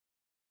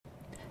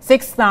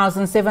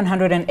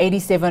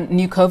6,787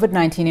 new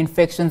COVID-19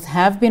 infections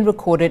have been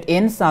recorded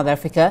in South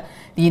Africa.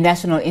 The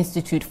National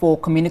Institute for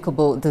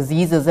Communicable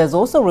Diseases has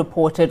also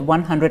reported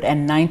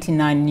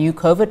 199 new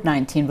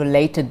COVID-19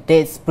 related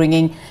deaths,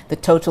 bringing the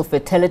total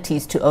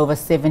fatalities to over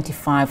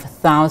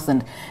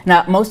 75,000.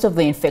 Now, most of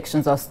the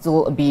infections are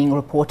still being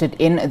reported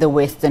in the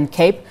Western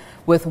Cape,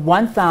 with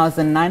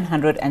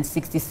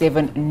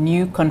 1,967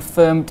 new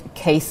confirmed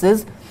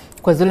cases.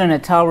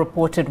 KwaZulu-Natal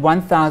reported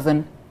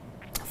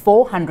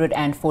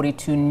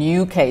 1,442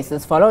 new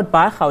cases, followed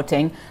by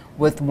Gauteng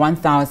with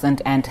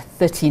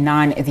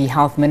 1,039. The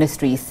Health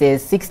Ministry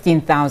says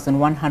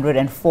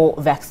 16,104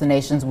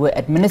 vaccinations were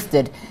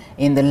administered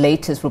in the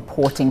latest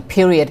reporting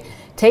period,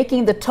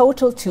 taking the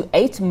total to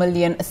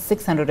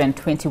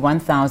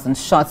 8,621,000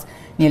 shots.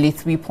 Nearly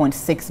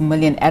 3.6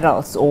 million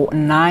adults, or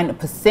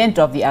 9%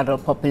 of the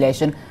adult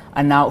population,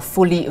 are now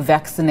fully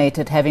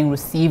vaccinated, having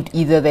received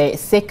either their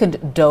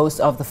second dose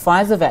of the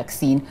Pfizer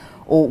vaccine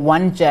or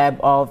one jab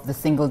of the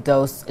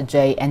single-dose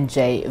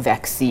J&J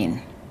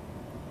vaccine.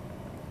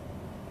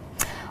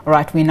 All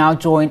right, we're now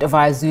joined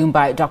via Zoom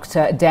by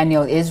Dr.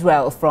 Daniel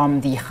Israel from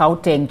the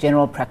Gauteng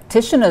General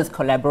Practitioners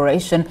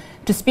Collaboration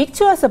to speak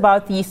to us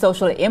about the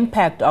social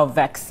impact of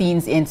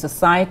vaccines in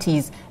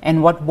societies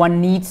and what one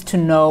needs to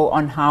know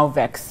on how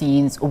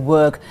vaccines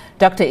work.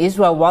 Dr.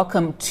 Israel,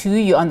 welcome to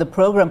you on the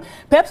program.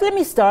 Perhaps let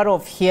me start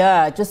off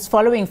here, just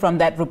following from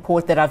that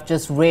report that I've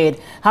just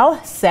read.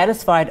 How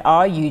satisfied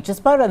are you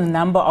just by the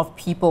number of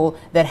people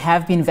that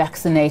have been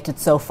vaccinated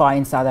so far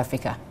in South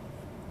Africa?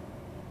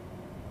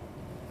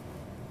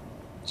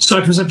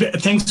 So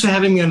thanks for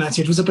having me, Anati.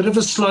 It was a bit of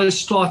a slow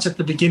start at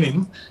the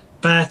beginning,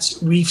 but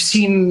we've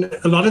seen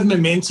a lot of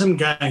momentum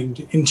gained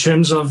in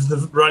terms of the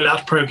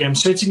rollout program,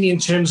 certainly in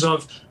terms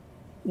of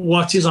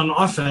what is on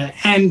offer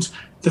and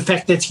the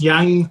fact that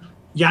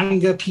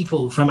younger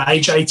people from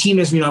age 18,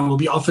 as we know, will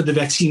be offered the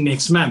vaccine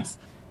next month.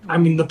 I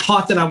mean, the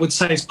part that I would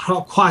say is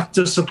quite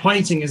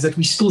disappointing is that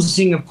we're still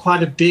seeing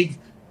quite a big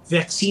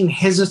vaccine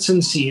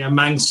hesitancy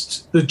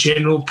amongst the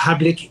general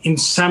public in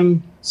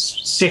some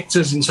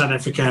sectors in South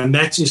Africa, and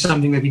that is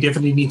something that we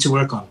definitely need to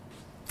work on.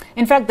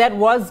 In fact, that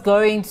was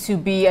going to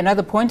be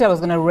another point I was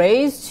going to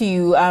raise to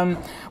you.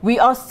 We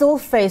are still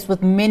faced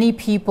with many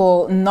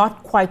people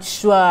not quite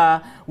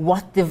sure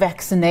what the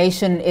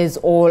vaccination is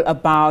all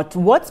about.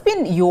 What's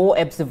been your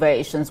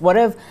observations? What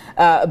have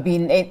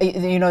been,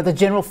 the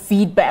general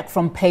feedback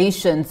from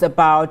patients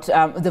about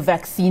the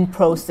vaccine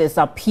process?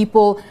 Are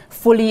people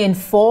fully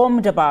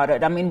informed about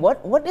it? I mean,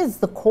 what is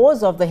the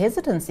cause of the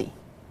hesitancy?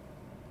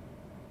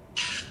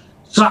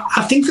 So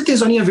I think that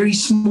there's only a very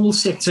small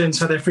sector in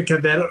South Africa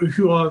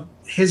who are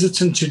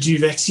hesitant to do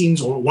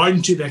vaccines or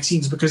won't do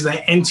vaccines because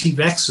they're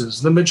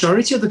anti-vaxxers. The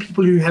majority of the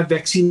people who have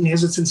vaccine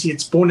hesitancy,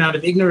 it's born out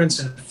of ignorance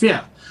and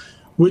fear,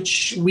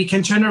 which we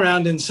can turn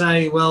around and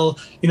say, well,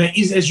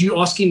 as you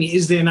asking me,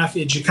 is there enough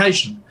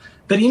education?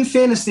 But in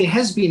fairness, there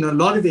has been a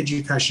lot of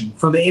education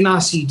from the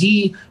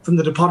NICD, from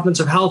the Department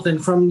of Health,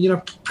 and from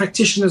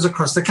practitioners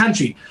across the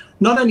country.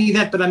 Not only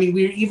that, but I mean,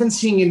 we're even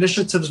seeing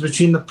initiatives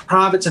between the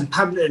private and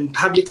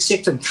public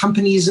sector and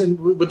companies and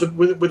with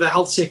the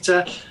health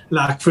sector.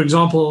 Like, for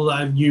example,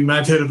 you may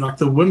have heard of like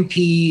the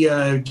Wimpy,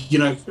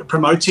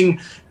 promoting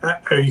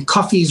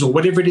coffees or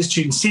whatever it is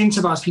to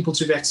incentivize people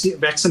to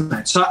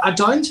vaccinate. So I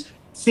don't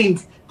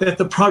think that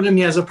the problem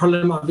here is a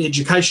problem of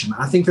education.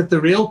 I think that the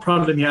real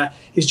problem here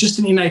is just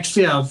an innate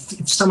fear of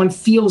if someone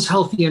feels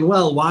healthy and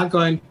well, why go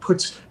and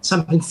put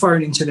something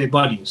foreign into their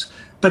bodies?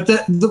 But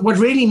what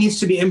really needs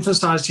to be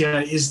emphasized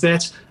here is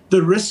that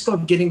the risk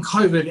of getting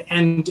COVID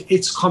and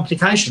its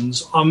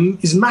complications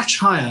is much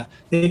higher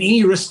than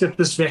any risk that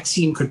this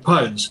vaccine could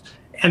pose.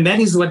 And that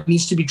is what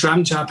needs to be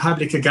drummed to our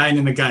public again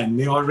and again.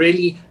 There are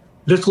really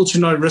little to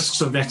no risks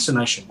of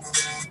vaccination.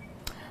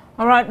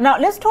 All right. Now,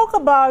 let's talk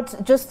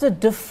about just a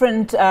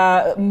different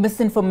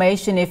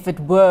misinformation, if it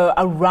were,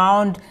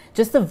 around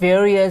just the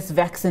various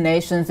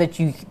vaccinations that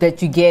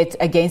you get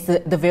against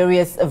the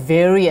various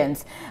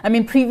variants. I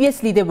mean,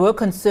 previously there were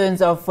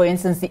concerns of, for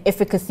instance, the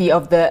efficacy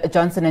of the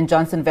Johnson &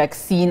 Johnson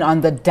vaccine on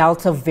the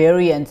Delta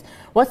variant.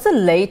 What's the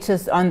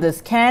latest on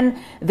this? Can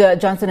the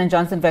Johnson &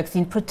 Johnson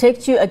vaccine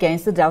protect you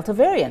against the Delta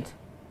variant?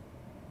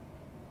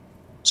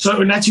 So,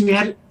 Nati, we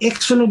had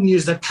excellent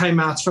news that came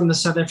out from the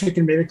South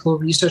African Medical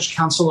Research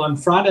Council on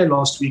Friday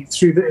last week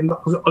through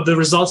the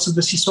results of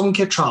the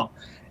Sisonke trial.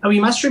 And we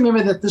must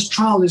remember that this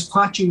trial is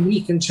quite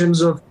unique in terms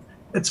of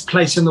its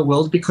place in the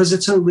world because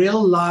it's a real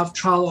live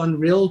trial on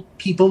real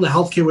people, the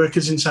healthcare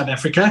workers in South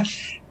Africa.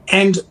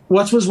 And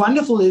what was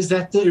wonderful is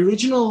that the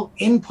original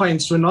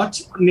endpoints were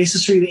not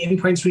necessarily the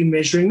endpoints we're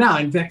measuring now.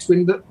 In fact,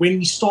 when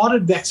we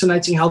started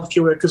vaccinating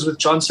healthcare workers with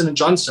Johnson &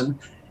 Johnson,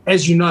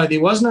 as you know,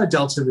 there was no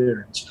Delta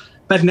variant.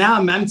 But now,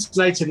 a month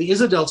later, there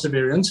is a Delta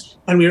variant,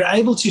 and we were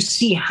able to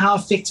see how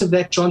effective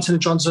that Johnson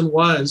 & Johnson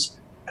was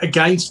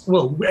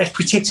at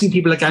protecting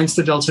people against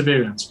the Delta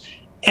variant.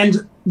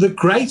 And the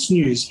great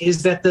news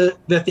is that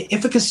the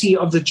efficacy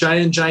of the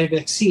J&J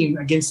vaccine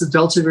against the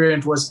Delta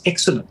variant was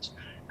excellent.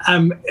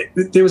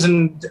 There was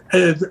an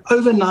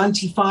over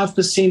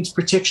 95%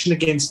 protection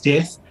against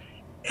death,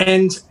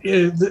 And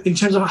in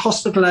terms of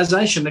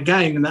hospitalization,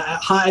 again, in the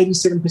high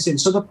 87%.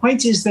 So the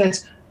point is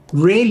that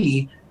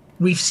really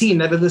we've seen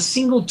that with a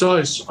single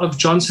dose of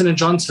Johnson &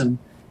 Johnson,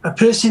 a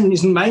person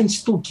may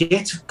still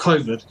get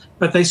COVID,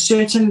 but they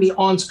certainly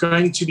aren't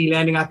going to be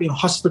landing up in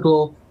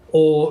hospital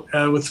or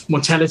with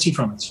mortality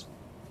from it.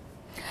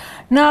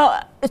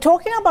 Now,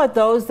 talking about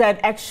those that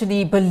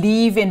actually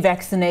believe in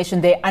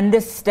vaccination, they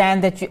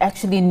understand that you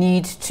actually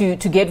need to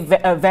get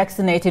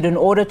vaccinated in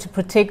order to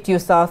protect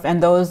yourself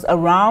and those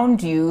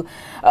around you.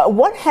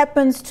 What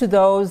happens to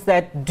those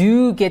that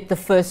do get the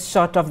first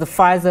shot of the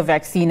Pfizer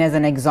vaccine, as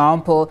an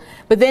example,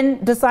 but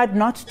then decide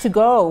not to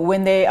go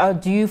when they are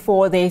due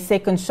for their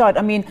second shot?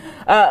 I mean,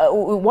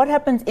 what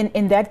happens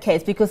in that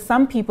case? Because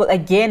some people,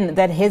 again,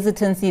 that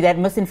hesitancy, that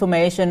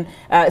misinformation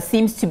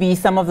seems to be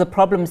some of the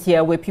problems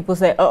here, where people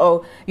say,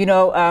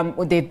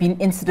 there have been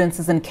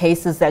incidences and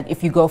cases that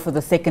if you go for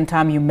the second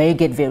time, you may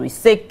get very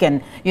sick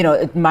and,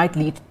 it might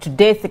lead to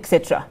death,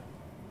 etc.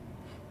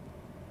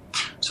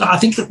 So I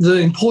think that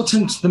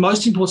the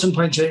most important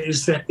point here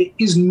is that there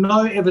is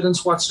no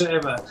evidence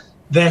whatsoever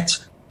that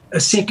a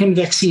second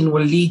vaccine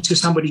will lead to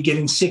somebody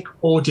getting sick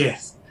or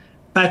death.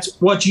 But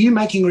what you're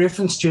making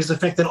reference to is the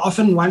fact that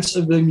often once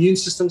the immune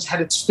system's had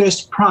its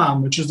first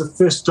prime, which is the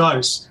first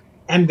dose,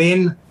 and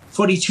then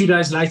 42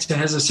 days later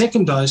has a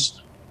second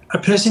dose, a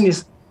person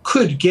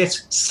could get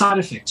side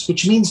effects,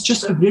 which means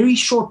just a very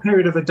short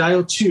period of a day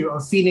or two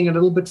of feeling a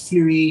little bit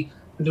fluey,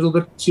 a little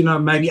bit,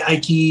 maybe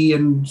achy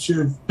and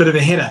a bit of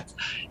a headache.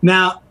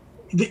 Now,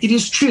 it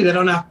is true that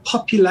on a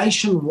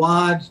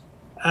population-wide,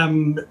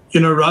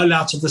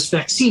 rollout of this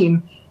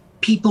vaccine,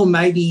 people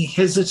may be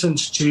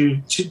hesitant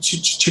to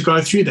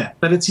go through that.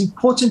 But it's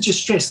important to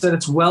stress that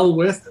it's well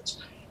worth it.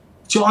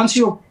 To answer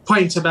your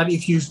point about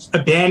if you've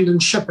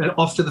abandoned ship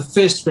after the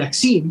first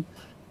vaccine,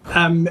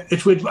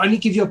 it would only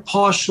give you a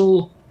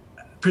partial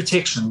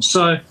protection.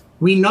 So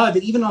we know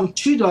that even on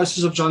 2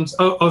 doses of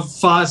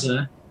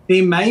Pfizer,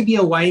 there may be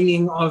a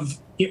waning of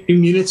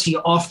immunity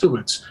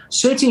afterwards.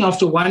 Certainly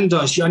after 1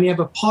 dose, you only have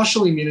a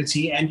partial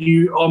immunity and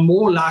you are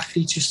more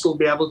likely to still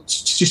be able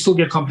to still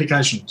get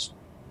complications.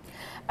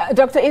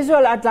 Dr.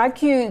 Israel, I'd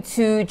like you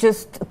to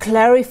just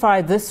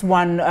clarify this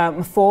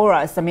one for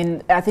us. I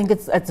mean, I think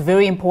it's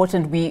very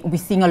important. We're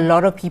seeing a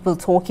lot of people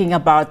talking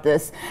about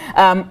this,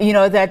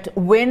 that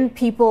when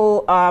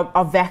people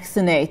are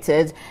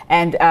vaccinated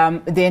and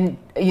then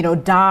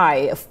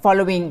die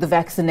following the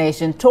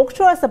vaccination. Talk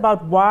to us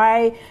about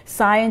why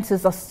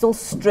scientists are still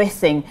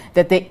stressing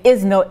that there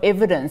is no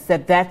evidence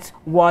that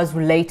was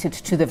related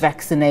to the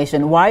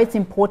vaccination. Why it's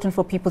important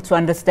for people to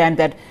understand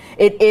that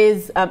it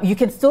is, you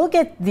can still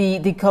get the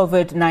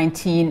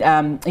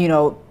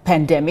COVID-19,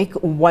 pandemic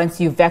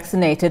once you're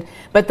vaccinated,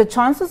 but the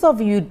chances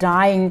of you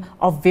dying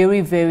are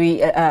very,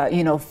 very,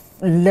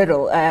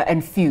 little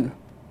and few.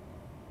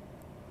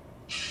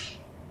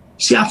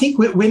 See, I think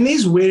when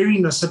there's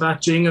wariness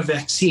about doing a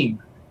vaccine,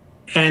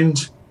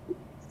 and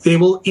there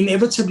will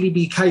inevitably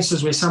be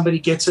cases where somebody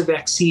gets a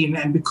vaccine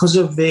and because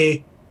of their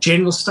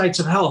general state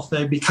of health,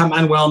 they become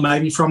unwell,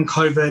 maybe from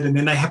COVID, and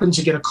then they happen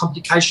to get a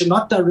complication,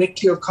 not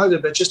directly of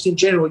COVID, but just in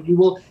general, you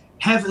will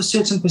have a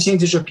certain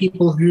percentage of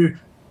people who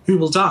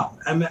will die.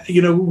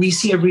 We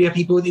see every year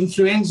people with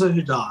influenza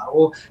who die,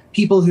 or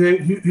people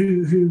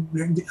who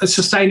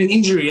sustain an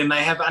injury and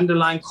they have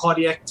underlying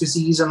cardiac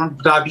disease and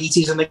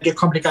diabetes and they get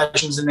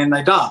complications and then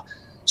they die.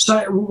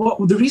 So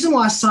the reason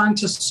why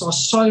scientists are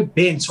so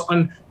bent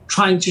on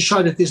trying to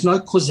show that there's no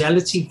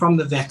causality from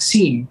the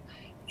vaccine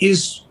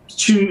is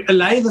to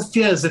allay the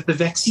fears that the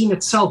vaccine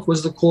itself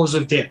was the cause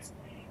of death.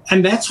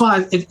 And that's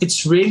why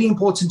it's really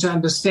important to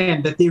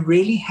understand that there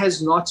really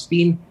has not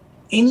been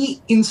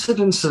any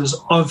incidences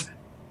of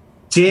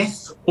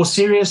death or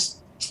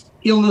serious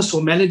illness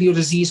or malady or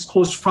disease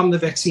caused from the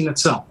vaccine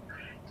itself.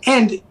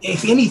 And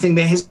if anything,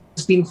 there has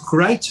been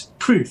great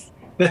proof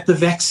that the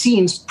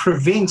vaccines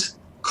prevent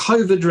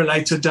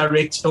COVID-related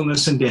direct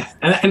illness and death.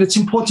 And it's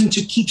important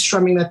to keep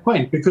strumming that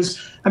point because,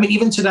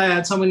 even today I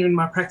had someone in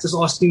my practice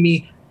asking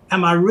me,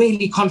 am I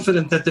really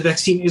confident that the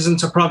vaccine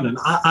isn't a problem?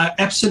 I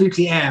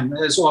absolutely am,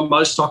 as are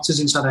most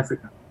doctors in South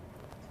Africa.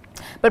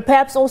 But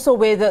perhaps also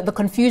where the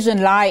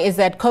confusion lies is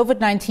that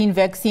COVID-19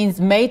 vaccines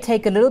may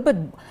take a little bit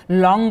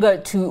longer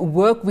to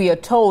work, we are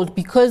told,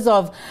 because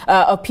of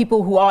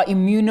people who are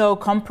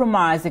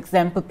immunocompromised,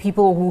 example,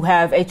 people who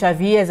have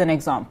HIV as an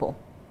example.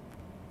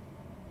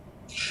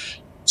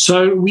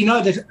 So we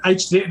know that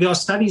there are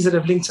studies that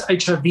have linked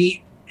HIV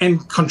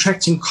and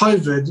contracting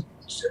COVID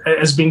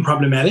as being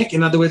problematic.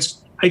 In other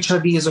words,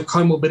 HIV is a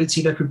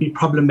comorbidity that would be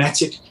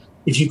problematic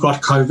if you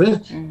got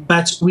COVID.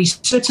 But we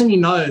certainly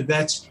know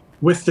that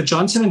with the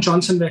Johnson &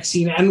 Johnson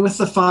vaccine and with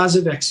the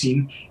Pfizer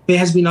vaccine, there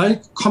has been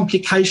no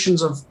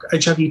complications of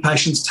HIV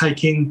patients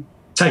taking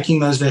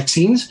those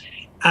vaccines.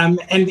 And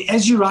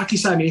as you rightly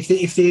say,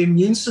 if their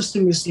immune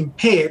system is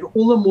impaired,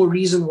 all the more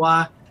reason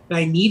why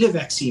they need a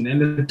vaccine.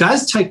 And it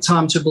does take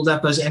time to build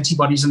up those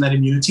antibodies and that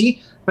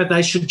immunity, but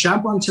they should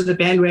jump onto the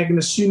bandwagon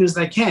as soon as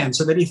they can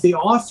so that if there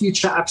are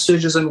future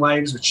upsurges and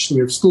waves, which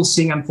we're still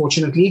seeing,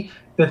 unfortunately,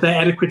 that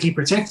they're adequately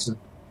protected.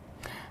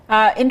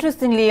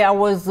 Interestingly, I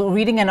was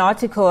reading an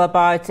article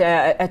about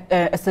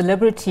a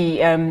celebrity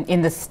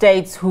in the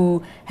States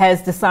who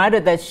has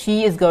decided that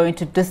she is going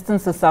to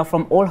distance herself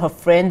from all her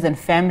friends and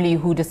family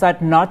who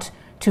decide not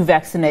to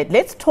vaccinate.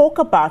 Let's talk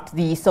about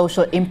the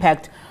social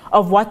impact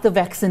of what the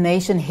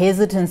vaccination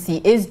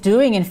hesitancy is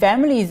doing in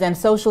families and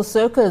social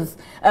circles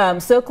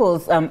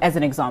as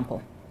an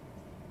example.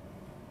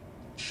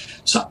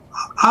 So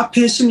I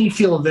personally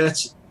feel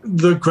that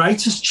the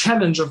greatest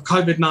challenge of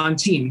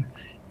COVID-19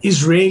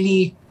 is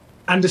really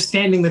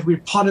understanding that we're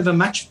part of a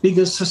much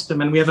bigger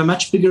system and we have a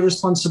much bigger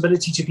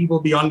responsibility to people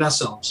beyond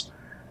ourselves.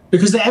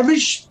 Because the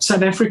average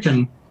South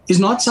African is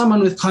not someone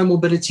with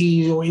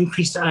comorbidity or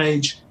increased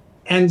age,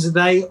 and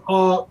they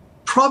are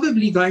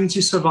probably going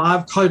to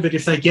survive COVID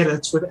if they get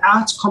it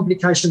without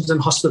complications in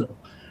hospital.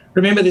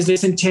 Remember, there's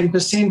less than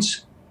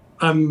 10%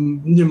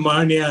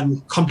 pneumonia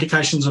and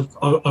complications of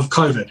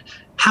COVID.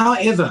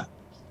 However,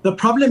 the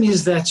problem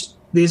is that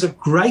there's a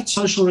great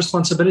social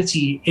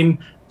responsibility in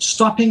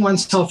stopping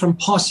oneself from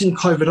passing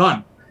COVID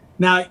on.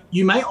 Now,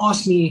 you may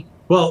ask me,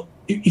 well,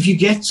 if you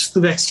get the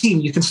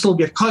vaccine, you can still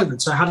get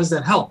COVID. So how does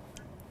that help?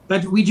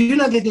 But we do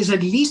know that there's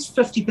at least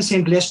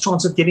 50% less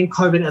chance of getting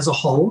COVID as a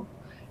whole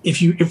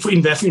if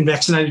in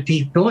vaccinated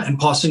people and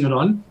passing it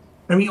on.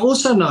 And we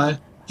also know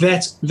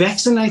that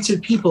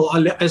vaccinated people,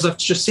 as I've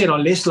just said, are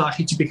less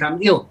likely to become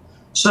ill.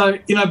 So,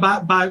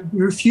 by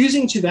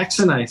refusing to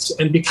vaccinate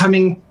and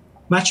becoming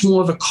much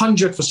more of a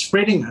conduit for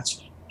spreading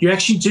it, you're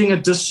actually doing a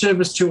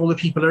disservice to all the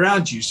people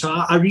around you. So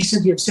I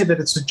recently have said that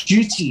it's a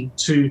duty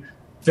to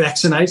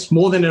vaccinate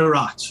more than a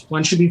right.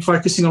 One should be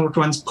focusing on what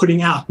one's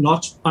putting out,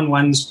 not on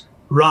one's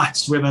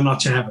rights, whether or not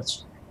to have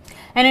it.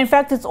 And in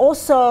fact, it's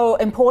also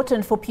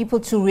important for people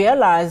to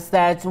realize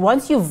that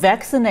once you're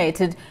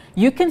vaccinated,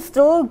 you can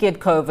still get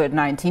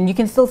COVID-19, you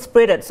can still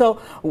spread it.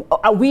 So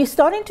we're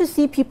starting to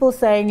see people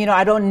saying,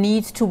 I don't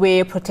need to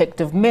wear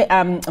protective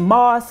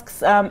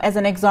masks, as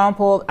an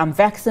example. I'm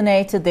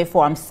vaccinated,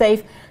 therefore I'm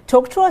safe.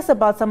 Talk to us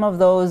about some of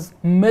those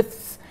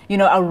myths,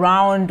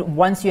 around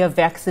once you are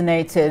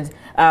vaccinated,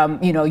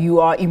 you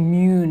are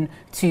immune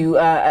to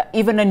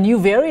even a new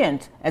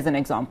variant, as an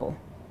example.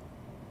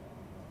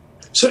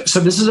 So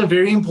this is a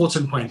very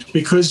important point,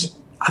 because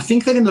I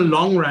think that in the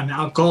long run,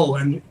 our goal,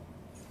 and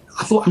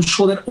I'm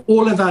sure that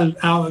all of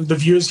the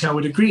viewers here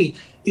would agree,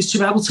 is to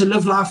be able to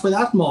live life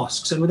without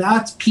masks and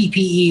without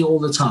PPE all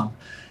the time.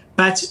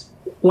 But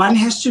one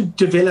has to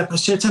develop a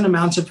certain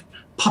amount of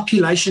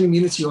population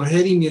immunity or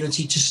herd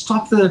immunity to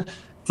stop the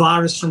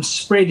virus from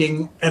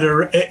spreading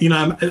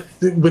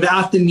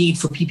without the need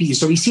for PPE.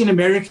 So we see in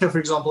America, for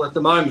example, at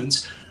the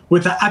moment,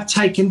 with the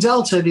uptake in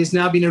Delta, there's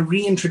now been a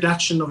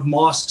reintroduction of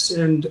masks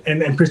and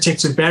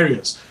protective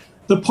barriers.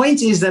 The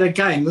point is that,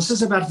 again, this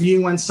is about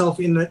viewing oneself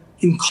in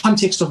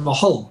context of the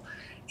whole.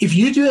 If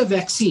you do a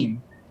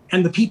vaccine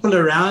and the people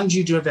around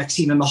you do a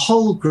vaccine and the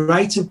whole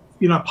greater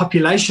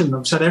population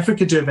of South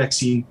Africa do a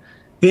vaccine,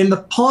 then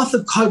the path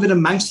of COVID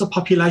amongst the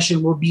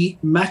population will be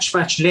much,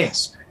 much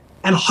less.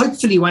 And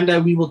hopefully one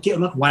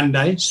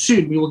day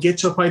soon we will get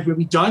to a point where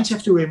we don't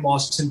have to wear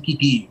masks and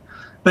PPE.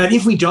 But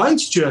if we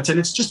don't do it, and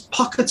it's just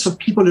pockets of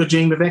people who are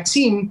doing the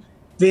vaccine,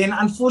 then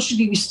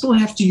unfortunately we still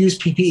have to use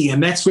PPE.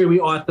 And that's where we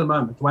are at the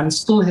moment. One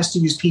still has to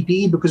use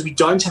PPE because we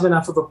don't have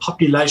enough of a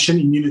population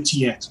immunity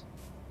yet.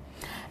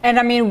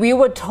 And we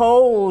were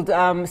told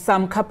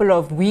some couple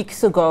of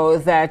weeks ago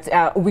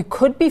that we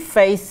could be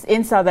faced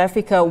in South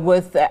Africa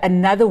with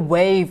another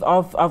wave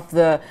of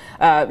the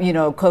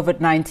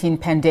COVID-19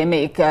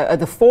 pandemic,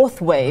 the fourth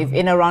wave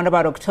in around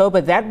about October.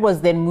 That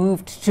was then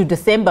moved to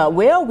December.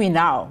 Where are we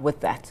now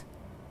with that?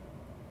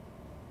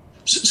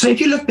 So if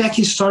you look back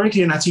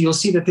historically, Nati, you'll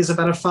see that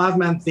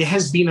there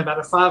has been about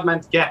a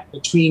 5-month gap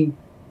between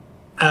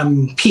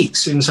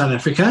peaks in South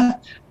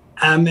Africa.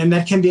 And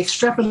that can be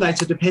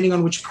extrapolated depending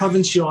on which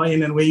province you are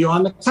in and where you are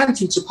in the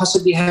country to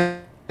possibly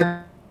have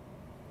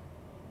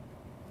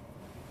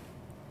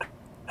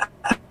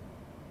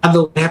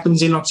other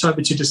happens in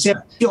October to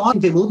December.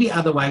 There will be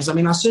other waves.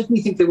 I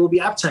certainly think there will be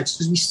uptakes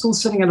because we're still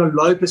sitting at a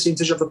low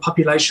percentage of the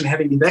population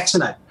having been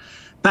vaccinated.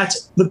 But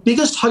the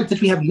biggest hope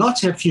that we have not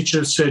to have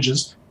future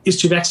surges is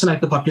to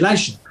vaccinate the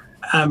population.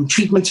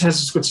 Treatment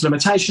has its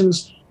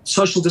limitations.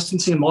 Social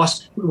distancing and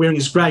mask wearing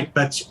is great,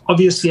 but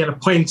obviously at a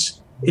point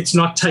it's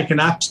not taken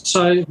up.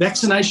 So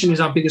vaccination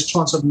is our biggest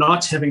chance of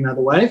not having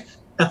another wave.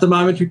 At the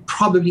moment, we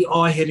probably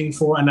are heading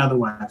for another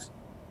wave.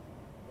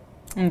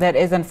 And that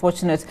is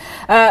unfortunate.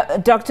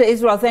 Dr.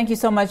 Israel, thank you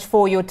so much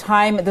for your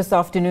time this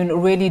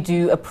afternoon. Really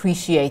do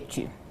appreciate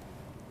you.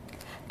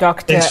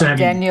 Dr.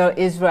 Daniel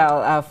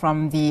Israel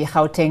from the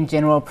Gauteng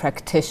General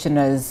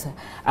Practitioners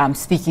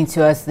speaking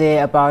to us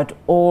there about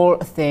all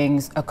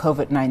things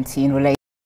COVID-19 related.